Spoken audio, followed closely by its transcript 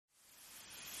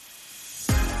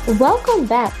Welcome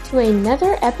back to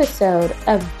another episode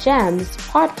of GEMS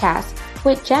podcast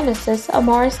with Genesis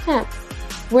Amaris Kemp,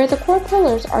 where the core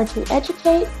pillars are to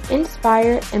educate,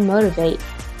 inspire, and motivate.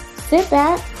 Sit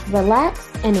back, relax,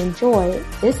 and enjoy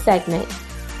this segment.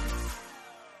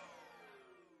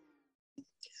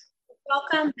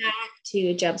 Welcome back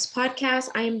to GEMS podcast.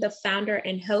 I am the founder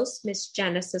and host, Miss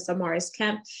Genesis Amaris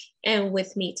Kemp, and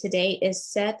with me today is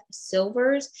Seth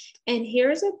Silvers. And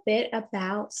here's a bit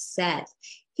about Seth.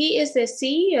 He is the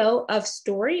CEO of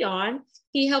Story On.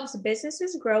 He helps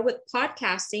businesses grow with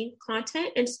podcasting,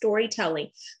 content, and storytelling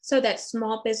so that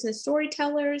small business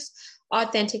storytellers,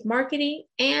 authentic marketing,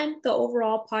 and the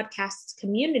overall podcast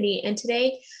community. And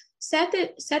today, Seth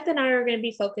and I are going to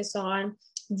be focused on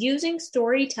using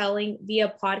storytelling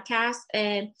via podcast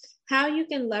and how you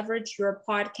can leverage your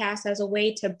podcast as a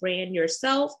way to brand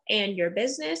yourself and your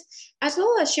business, as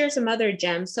well as share some other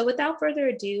gems. So without further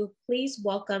ado, please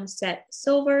welcome Seth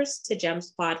Silvers to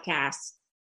GEMS Podcast.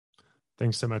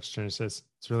 Thanks so much, Genesis.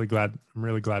 I'm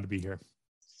really glad to be here.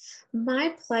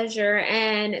 My pleasure.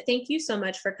 And thank you so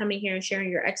much for coming here and sharing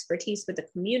your expertise with the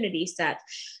community, Seth.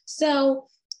 So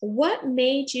what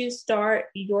made you start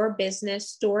your business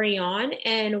Story On,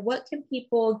 and what can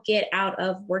people get out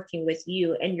of working with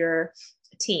you and your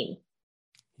team?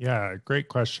 Yeah, great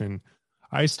question.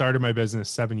 I started my business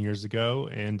 7 years ago,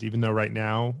 and even though right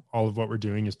now all of what we're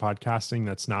doing is podcasting,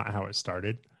 that's not how it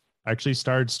started. I actually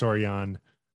started Story On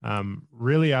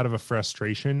really out of a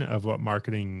frustration of what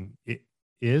marketing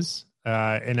is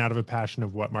and out of a passion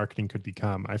of what marketing could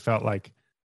become. I felt like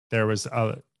there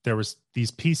was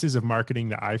these pieces of marketing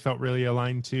that I felt really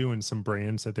aligned to, and some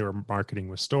brands that they were marketing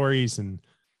with stories and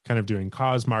kind of doing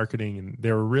cause marketing. And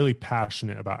they were really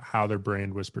passionate about how their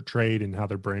brand was portrayed and how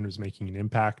their brand was making an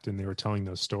impact. And they were telling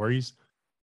those stories.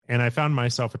 And I found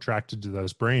myself attracted to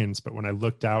those brands. But when I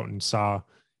looked out and saw,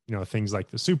 things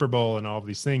like the Super Bowl and all of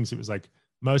these things, it was like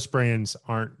most brands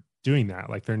aren't doing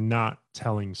that. Like they're not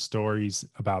telling stories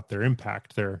about their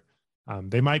impact.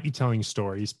 They might be telling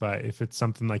stories, but if it's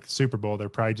something like the Super Bowl, they're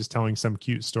probably just telling some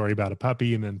cute story about a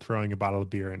puppy and then throwing a bottle of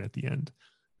beer in at the end,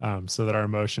 so that our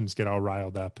emotions get all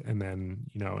riled up. And then,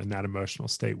 in that emotional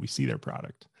state, we see their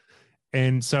product.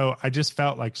 And so I just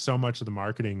felt like so much of the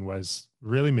marketing was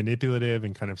really manipulative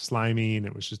and kind of slimy. And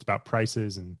it was just about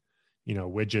prices and,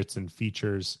 widgets and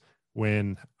features,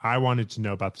 when I wanted to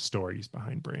know about the stories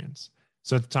behind brands.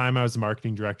 So at the time, I was the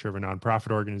marketing director of a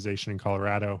nonprofit organization in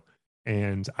Colorado.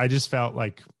 And I just felt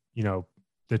like,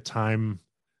 the time,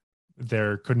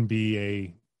 there couldn't be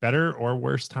a better or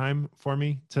worse time for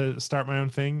me to start my own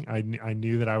thing. I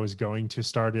knew that I was going to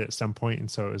start it at some point. And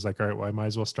so it was like, all right, well, I might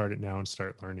as well start it now and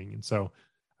start learning. And so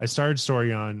I started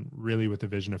Story On really with the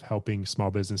vision of helping small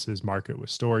businesses market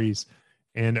with stories.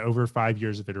 And over 5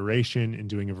 years of iteration and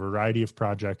doing a variety of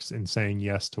projects and saying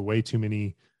yes to way too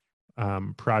many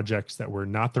projects that were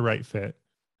not the right fit,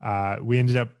 we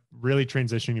ended up really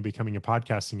transitioning to becoming a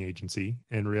podcasting agency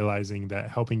and realizing that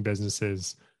helping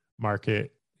businesses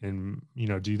market and,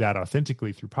 do that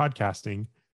authentically through podcasting,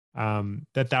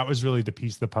 that was really the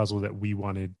piece of the puzzle that we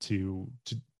wanted to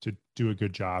do a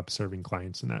good job serving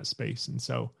clients in that space. And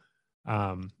so,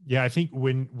 I think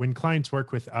when clients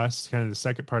work with us, kind of the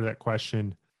second part of that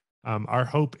question, our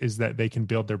hope is that they can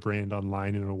build their brand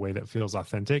online in a way that feels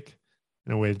authentic,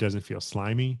 in a way that doesn't feel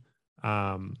slimy.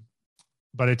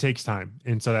 But it takes time.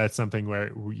 And so that's something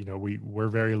where, we're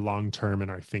very long-term in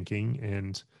our thinking,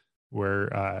 and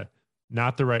we're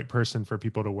not the right person for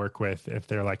people to work with if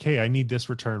they're like, hey, I need this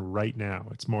return right now.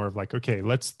 It's more of like, okay,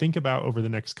 let's think about over the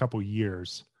next couple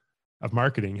years of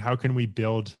marketing, how can we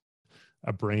build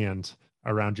a brand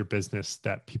around your business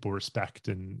that people respect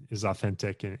and is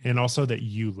authentic and also that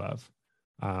you love.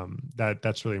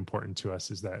 That's really important to us,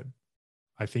 is that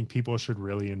I think people should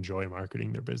really enjoy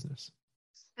marketing their business.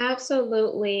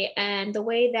 Absolutely. And the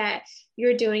way that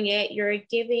you're doing it, you're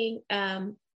giving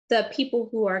the people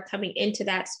who are coming into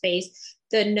that space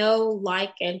the know,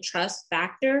 like, and trust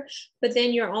factor, but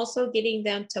then you're also getting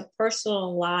them to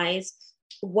personalize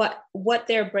what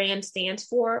their brand stands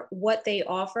for, what they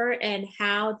offer, and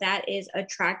how that is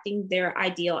attracting their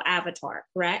ideal avatar,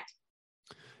 correct?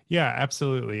 Yeah,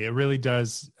 absolutely. It really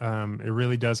does. It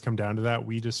really does come down to that.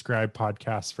 We describe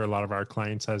podcasts for a lot of our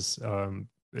clients as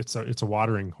it's a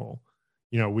watering hole.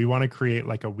 We want to create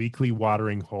like a weekly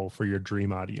watering hole for your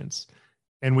dream audience.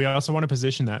 And we also want to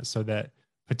position that so that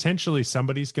potentially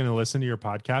somebody's going to listen to your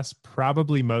podcast,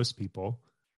 probably most people.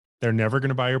 They're never going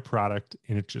to buy your product,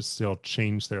 and it just still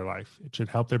change their life. It should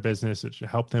help their business. It should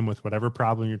help them with whatever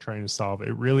problem you're trying to solve.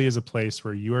 It really is a place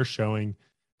where you are showing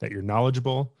that you're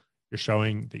knowledgeable. You're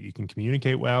showing that you can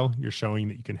communicate well. You're showing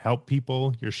that you can help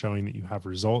people. You're showing that you have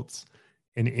results.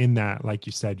 And in that, like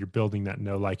you said, you're building that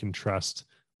know, like, and trust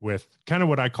with kind of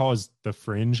what I call is the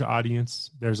fringe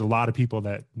audience. There's a lot of people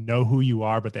that know who you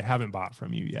are, but they haven't bought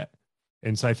from you yet.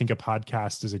 And so I think a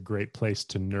podcast is a great place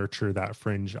to nurture that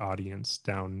fringe audience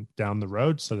down the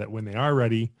road, so that when they are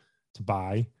ready to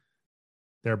buy,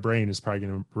 their brain is probably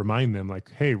going to remind them,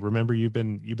 like, hey, remember you've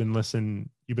been listening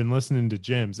to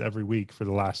Gems every week for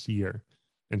the last year.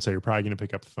 And so you're probably going to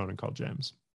pick up the phone and call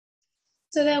Gems.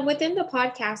 So then within the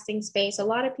podcasting space, a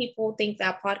lot of people think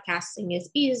that podcasting is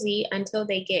easy until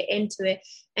they get into it,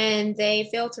 and they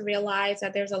fail to realize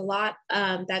that there's a lot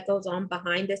that goes on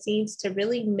behind the scenes to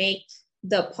really make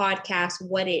the podcast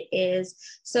what it is.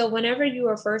 So whenever you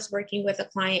are first working with a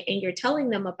client and you're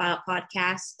telling them about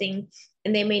podcasting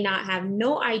and they may not have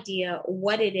no idea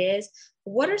what it is,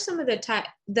 what are some of the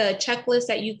checklists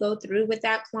that you go through with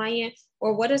that client,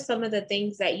 or what are some of the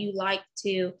things that you like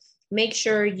to make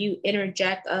sure you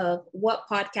interject of what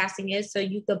podcasting is so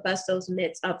you could bust those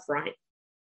myths up front?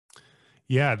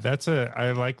 Yeah,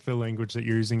 I like the language that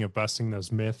you're using of busting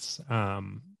those myths.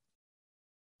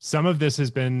 Some of this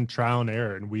has been trial and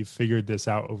error, and we've figured this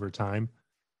out over time.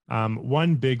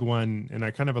 One big one, and I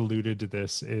kind of alluded to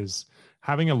this, is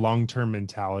having a long-term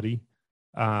mentality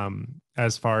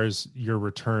as far as your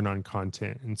return on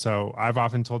content. And so I've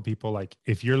often told people, like,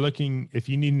 if you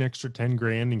need an extra 10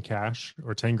 grand in cash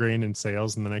or 10 grand in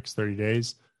sales in the next 30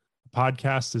 days, a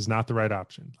podcast is not the right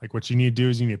option. Like, what you need to do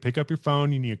is you need to pick up your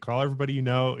phone, you need to call everybody you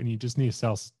know, and you just need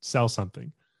to sell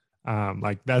something.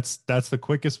 Like that's the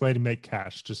quickest way to make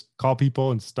cash. Just call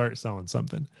people and start selling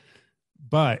something.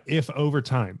 But if over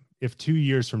time, if 2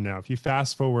 years from now, if you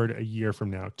fast forward a year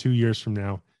from now, 2 years from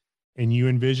now, and you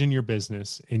envision your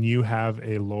business and you have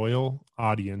a loyal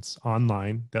audience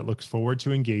online that looks forward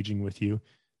to engaging with you,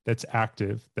 that's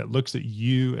active, that looks at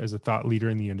you as a thought leader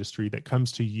in the industry, that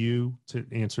comes to you to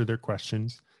answer their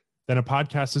questions, then a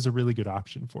podcast is a really good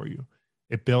option for you.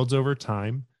 It builds over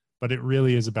time, but it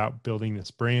really is about building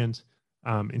this brand.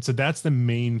 And so that's the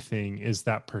main thing, is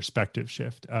that perspective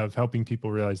shift of helping people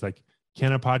realize, like,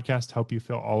 can a podcast help you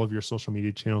fill all of your social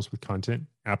media channels with content?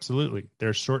 Absolutely.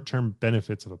 There's short-term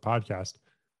benefits of a podcast,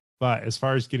 but as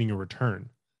far as getting a return,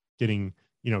 getting,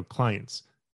 clients,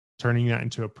 turning that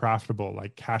into a profitable,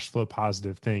 like, cash flow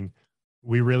positive thing,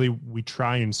 we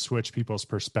try and switch people's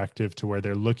perspective to where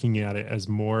they're looking at it as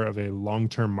more of a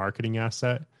long-term marketing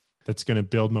asset that's going to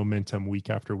build momentum week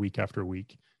after week after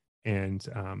week. And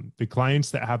the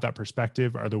clients that have that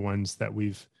perspective are the ones that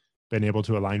we've been able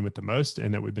to align with the most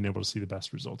and that we've been able to see the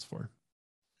best results for.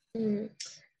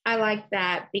 I like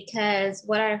that, because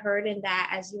what I heard in that,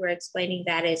 as you were explaining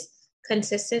that, is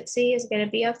consistency is going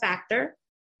to be a factor,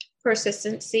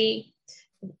 persistency,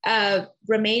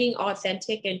 remaining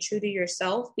authentic and true to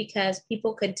yourself, because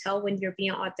people can tell when you're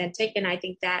being authentic. And I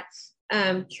think that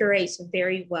curates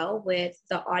very well with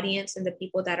the audience and the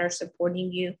people that are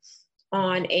supporting you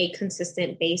on a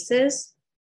consistent basis.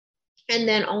 And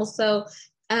then also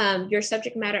your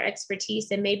subject matter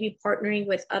expertise, and maybe partnering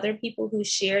with other people who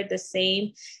share the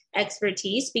same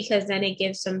expertise, because then it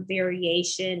gives some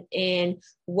variation in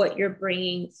what you're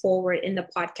bringing forward in the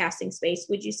podcasting space.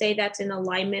 Would you say that's in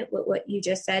alignment with what you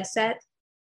just said, Seth?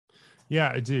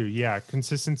 Yeah, I do. Yeah.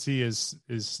 Consistency is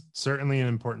certainly an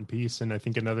important piece. And I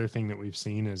think another thing that we've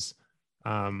seen is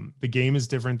the game is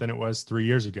different than it was 3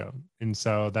 years ago. And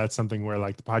so that's something where,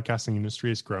 like, the podcasting industry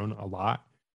has grown a lot.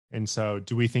 And so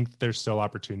do we think that there's still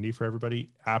opportunity for everybody?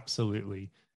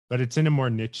 Absolutely. But it's in a more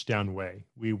niche down way.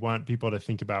 We want people to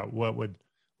think about what would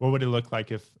it look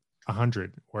like if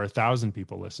 100 or 1,000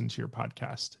 people listen to your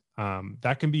podcast?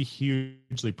 That can be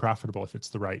hugely profitable if it's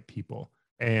the right people.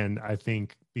 And I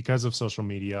think because of social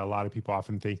media, a lot of people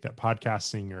often think that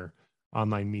podcasting or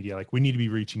online media, like, we need to be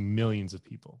reaching millions of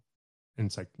people. And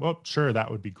it's like, well, sure, that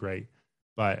would be great.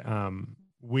 But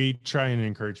we try and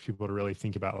encourage people to really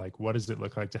think about, like, what does it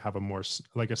look like to have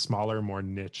a smaller, more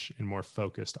niche and more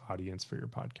focused audience for your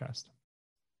podcast?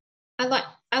 I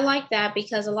like that,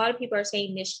 because a lot of people are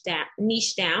saying niche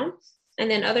down, and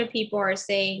then other people are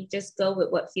saying just go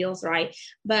with what feels right.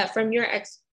 But from your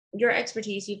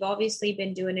expertise, you've obviously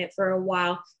been doing it for a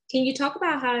while. Can you talk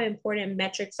about how important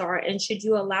metrics are, and should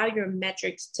you allow your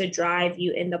metrics to drive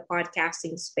you in the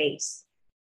podcasting space?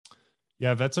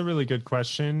 Yeah, that's a really good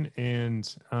question.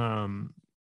 And I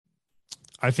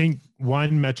think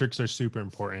metrics are super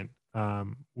important.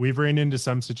 We've ran into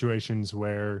some situations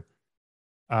where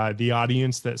the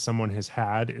audience that someone has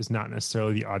had is not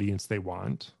necessarily the audience they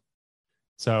want.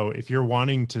 So if you're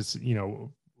wanting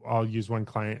to, I'll use one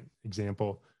client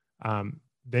example.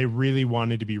 They really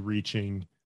wanted to be reaching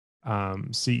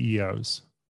CEOs,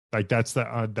 Like that's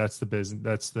the business,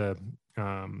 that's the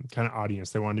kind of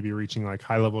audience they wanted to be reaching, like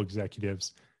high level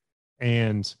executives.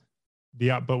 And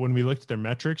but when we looked at their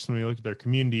metrics, when we looked at their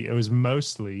community, it was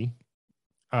mostly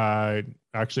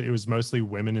actually it was mostly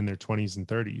women in their 20s and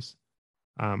 30s.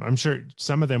 I'm sure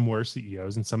some of them were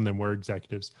CEOs and some of them were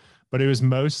executives, but it was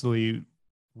mostly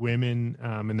women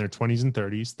in their 20s and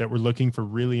 30s that were looking for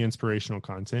really inspirational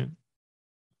content.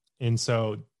 And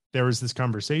so there was this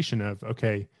conversation of,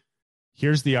 okay,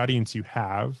 here's the audience you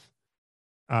have.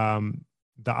 The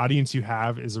audience you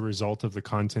have is a result of the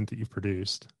content that you've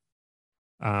produced.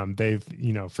 They've,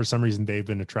 for some reason, they've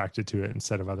been attracted to it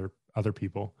instead of other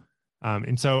people.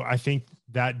 And so I think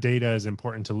that data is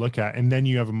important to look at. And then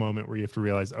you have a moment where you have to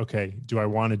realize, okay, do I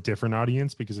want a different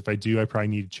audience? Because if I do, I probably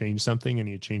need to change something. I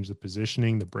need to change the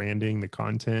positioning, the branding, the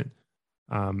content,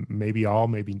 maybe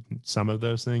some of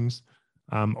those things.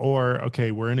 Or,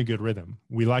 okay, we're in a good rhythm.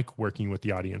 We like working with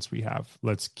the audience we have.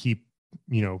 Let's keep,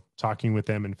 talking with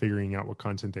them and figuring out what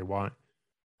content they want.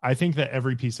 I think that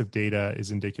every piece of data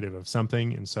is indicative of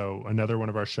something. And so another one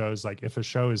of our shows, like if a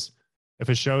show is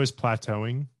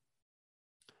plateauing,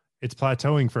 it's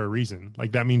plateauing for a reason.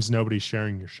 Like that means nobody's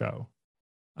sharing your show.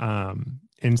 And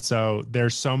so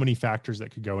there's so many factors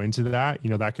that could go into that.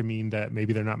 That could mean that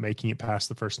maybe they're not making it past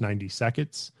the first 90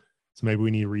 seconds. So maybe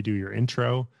we need to redo your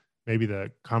intro. Maybe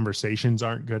the conversations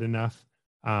aren't good enough.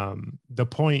 The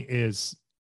point is,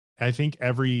 I think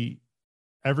every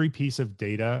piece of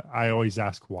data, I always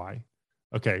ask why.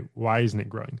 Okay, why isn't it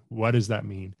growing? What does that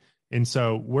mean? And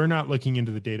so we're not looking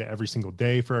into the data every single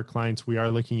day for our clients. We are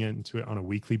looking into it on a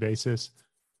weekly basis.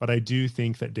 But I do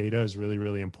think that data is really,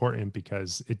 really important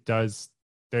because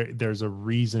there's a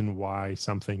reason why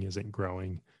something isn't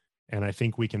growing. And I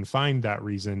think we can find that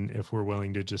reason if we're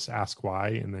willing to just ask why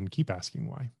and then keep asking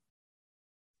why.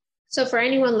 So for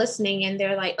anyone listening and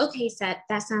they're like, okay, Seth,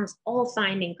 that sounds all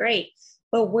fine and great,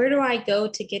 but where do I go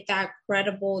to get that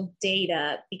credible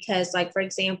data? Because like, for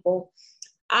example,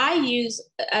 I use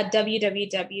a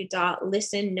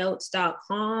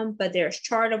www.listennotes.com, but there's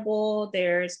Chartable,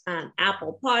 there's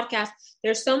Apple Podcasts.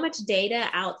 There's so much data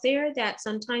out there that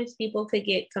sometimes people could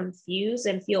get confused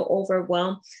and feel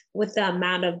overwhelmed with the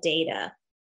amount of data.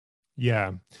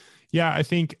 Yeah. I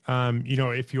think,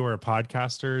 if you're a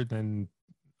podcaster, then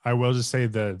I will just say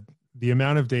the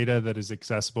amount of data that is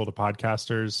accessible to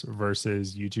podcasters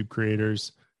versus YouTube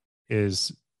creators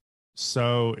is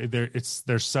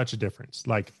there's such a difference.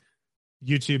 Like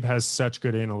YouTube has such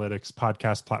good analytics.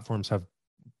 Podcast platforms have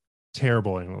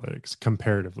terrible analytics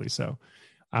comparatively. So,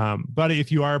 but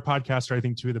if you are a podcaster, I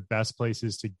think two of the best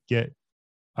places to get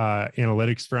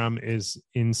analytics from is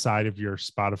inside of your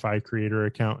Spotify creator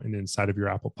account and inside of your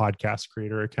Apple Podcast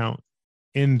creator account.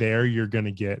 In there, you're going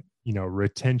to get,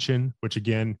 retention, which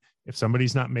again, if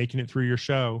somebody's not making it through your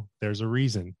show, there's a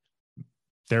reason.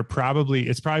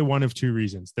 It's probably one of two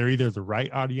reasons. They're either the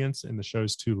right audience and the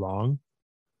show's too long,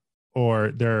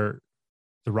 or they're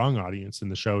the wrong audience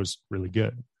and the show is really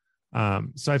good.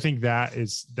 So I think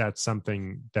that's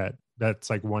something that's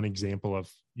like one example of,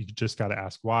 you just got to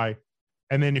ask why.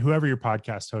 And then whoever your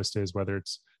podcast host is, whether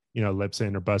it's,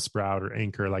 Libsyn or Buzzsprout or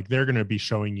Anchor, like they're going to be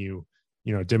showing you,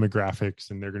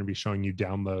 demographics, and they're going to be showing you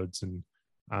downloads, and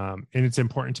it's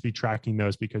important to be tracking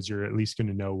those because you're at least going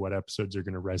to know what episodes are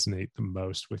going to resonate the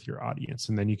most with your audience.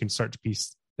 And then you can start to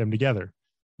piece them together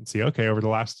and see, okay, over the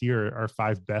last year, our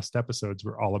 5 best episodes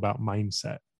were all about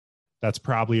mindset. That's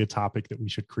probably a topic that we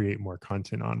should create more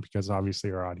content on because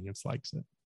obviously our audience likes it.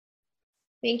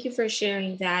 Thank you for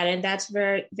sharing that. And that's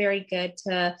very, very good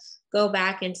to go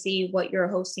back and see what your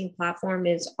hosting platform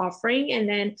is offering. And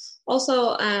then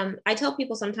also, I tell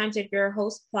people sometimes if your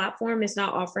host platform is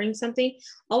not offering something,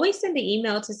 always send an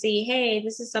email to see, hey,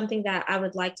 this is something that I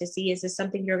would like to see. Is this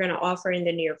something you're going to offer in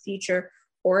the near future?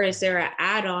 Or is there an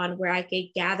add-on where I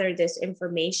could gather this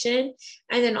information?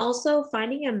 And then also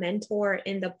finding a mentor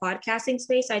in the podcasting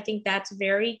space, I think that's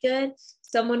very good.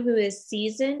 Someone who is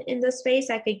seasoned in the space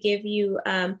that could give you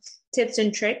tips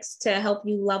and tricks to help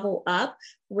you level up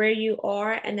where you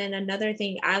are. And then another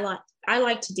thing I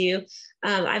like to do,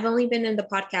 I've only been in the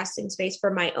podcasting space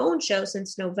for my own show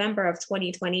since November of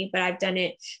 2020, but I've done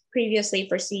it previously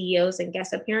for CEOs and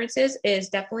guest appearances, is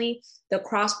definitely the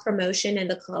cross promotion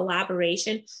and the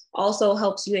collaboration also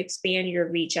helps you expand your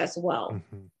reach as well.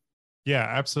 Mm-hmm. Yeah,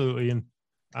 absolutely. And,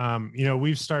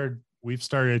 we've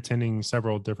started attending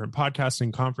several different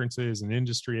podcasting conferences and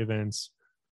industry events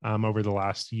over the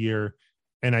last year.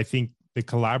 And I think the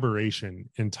collaboration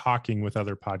and talking with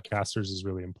other podcasters is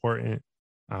really important.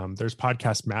 There's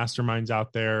podcast masterminds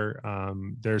out there.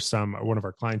 There's one of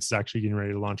our clients is actually getting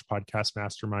ready to launch podcast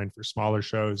mastermind for smaller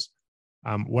shows.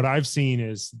 What I've seen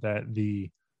is that the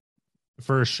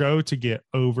for a show to get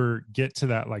to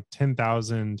that like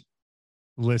 10,000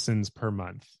 listens per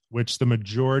month, which the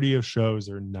majority of shows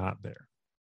are not there.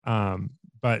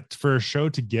 But for a show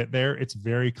to get there, it's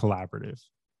very collaborative.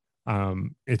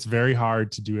 It's very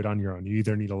hard to do it on your own. You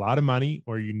either need a lot of money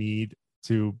or you need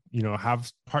to,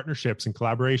 have partnerships and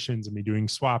collaborations and be doing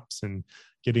swaps and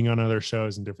getting on other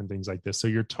shows and different things like this. So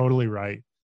you're totally right,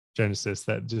 Genesis,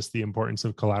 that just the importance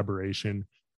of collaboration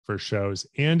for shows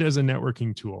and as a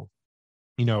networking tool.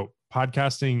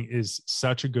 Podcasting is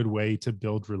such a good way to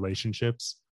build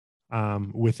relationships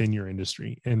within your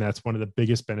industry. And that's one of the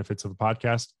biggest benefits of a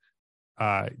podcast.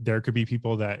 There could be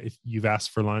people that if you've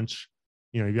asked for lunch,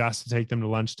 you've asked to take them to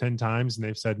lunch 10 times and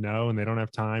they've said no, and they don't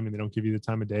have time and they don't give you the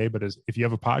time of day. But if you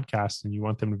have a podcast and you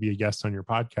want them to be a guest on your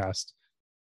podcast,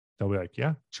 they'll be like,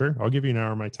 yeah, sure. I'll give you an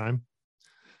hour of my time.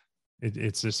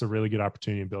 It's just a really good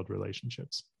opportunity to build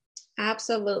relationships.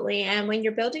 Absolutely. And when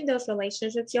you're building those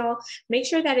relationships, y'all, make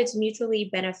sure that it's mutually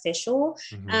beneficial.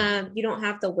 Mm-hmm. You don't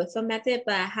have the WIFA method,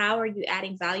 but how are you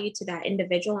adding value to that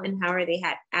individual and how are they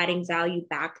adding value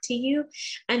back to you?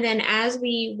 And then as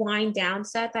we wind down,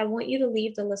 Seth, I want you to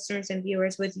leave the listeners and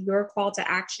viewers with your call to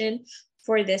action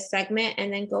for this segment,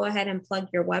 and then go ahead and plug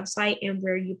your website and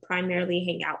where you primarily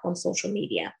hang out on social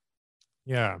media.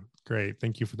 Yeah, great.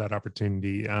 Thank you for that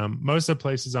opportunity. Most of the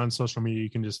places on social media, you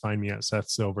can just find me at Seth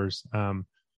Silvers. I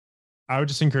would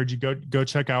just encourage you, go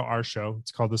check out our show.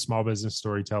 It's called The Small Business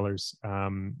Storytellers.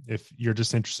 If you're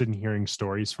just interested in hearing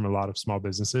stories from a lot of small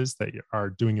businesses that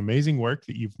are doing amazing work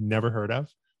that you've never heard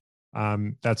of,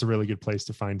 that's a really good place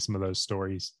to find some of those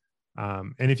stories.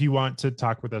 And if you want to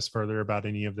talk with us further about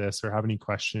any of this or have any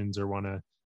questions or want to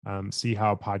see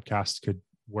how a podcast could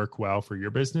work well for your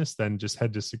business, then just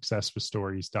head to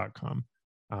successwithstories.com.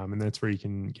 And that's where you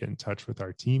can get in touch with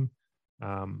our team.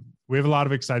 We have a lot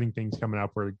of exciting things coming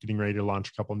up. We're getting ready to launch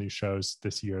a couple new shows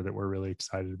this year that we're really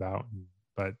excited about.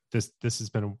 But this has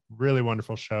been a really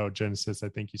wonderful show. Genesis, I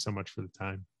thank you so much for the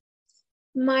time.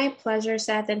 My pleasure,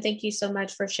 Seth, and thank you so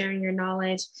much for sharing your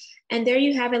knowledge. And there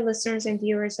you have it, listeners and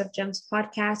viewers of GEMS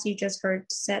Podcast. You just heard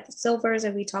Seth Silvers,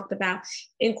 and we talked about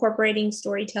incorporating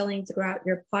storytelling throughout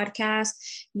your podcast.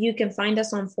 You can find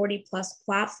us on 40 plus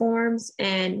platforms,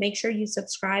 and make sure you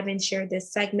subscribe and share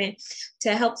this segment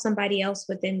to help somebody else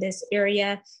within this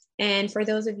area. And for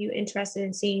those of you interested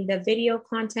in seeing the video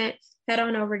content, head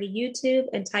on over to YouTube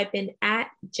and type in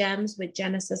 @GEMS with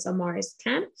Genesis Amaris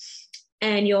Kemp.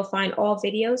 And you'll find all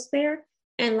videos there.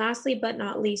 And lastly, but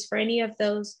not least, for any of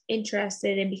those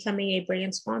interested in becoming a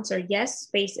brand sponsor, yes,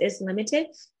 space is limited.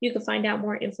 You can find out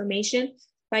more information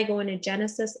by going to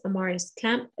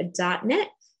genesisamariskamp.net.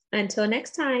 Until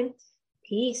next time,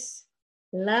 peace,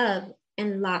 love,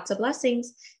 and lots of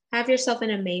blessings. Have yourself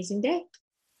an amazing day.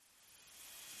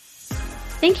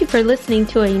 Thank you for listening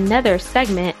to another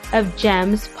segment of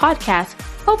GEMS Podcast.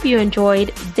 Hope you enjoyed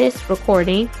this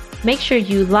recording. Make sure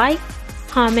you like,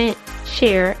 comment,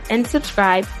 share, and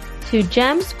subscribe to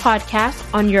GEMS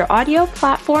Podcast on your audio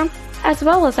platform, as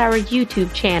well as our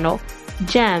YouTube channel,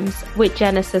 GEMS with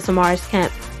Genesis Amaris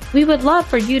Kemp. We would love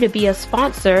for you to be a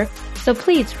sponsor, so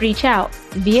please reach out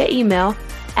via email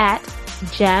at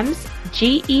GEMS,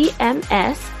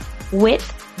 GEMS,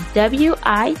 with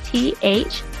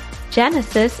WITH,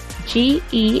 Genesis,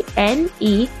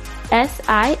 GENESIS,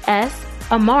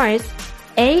 Amaris,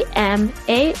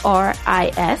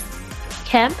 AMARIS,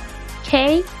 Kemp,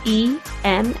 KEMP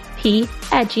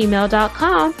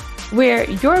 @gmail.com, where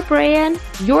your brand,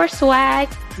 your swag,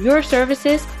 your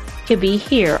services can be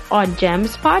here on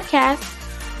GEMS Podcast.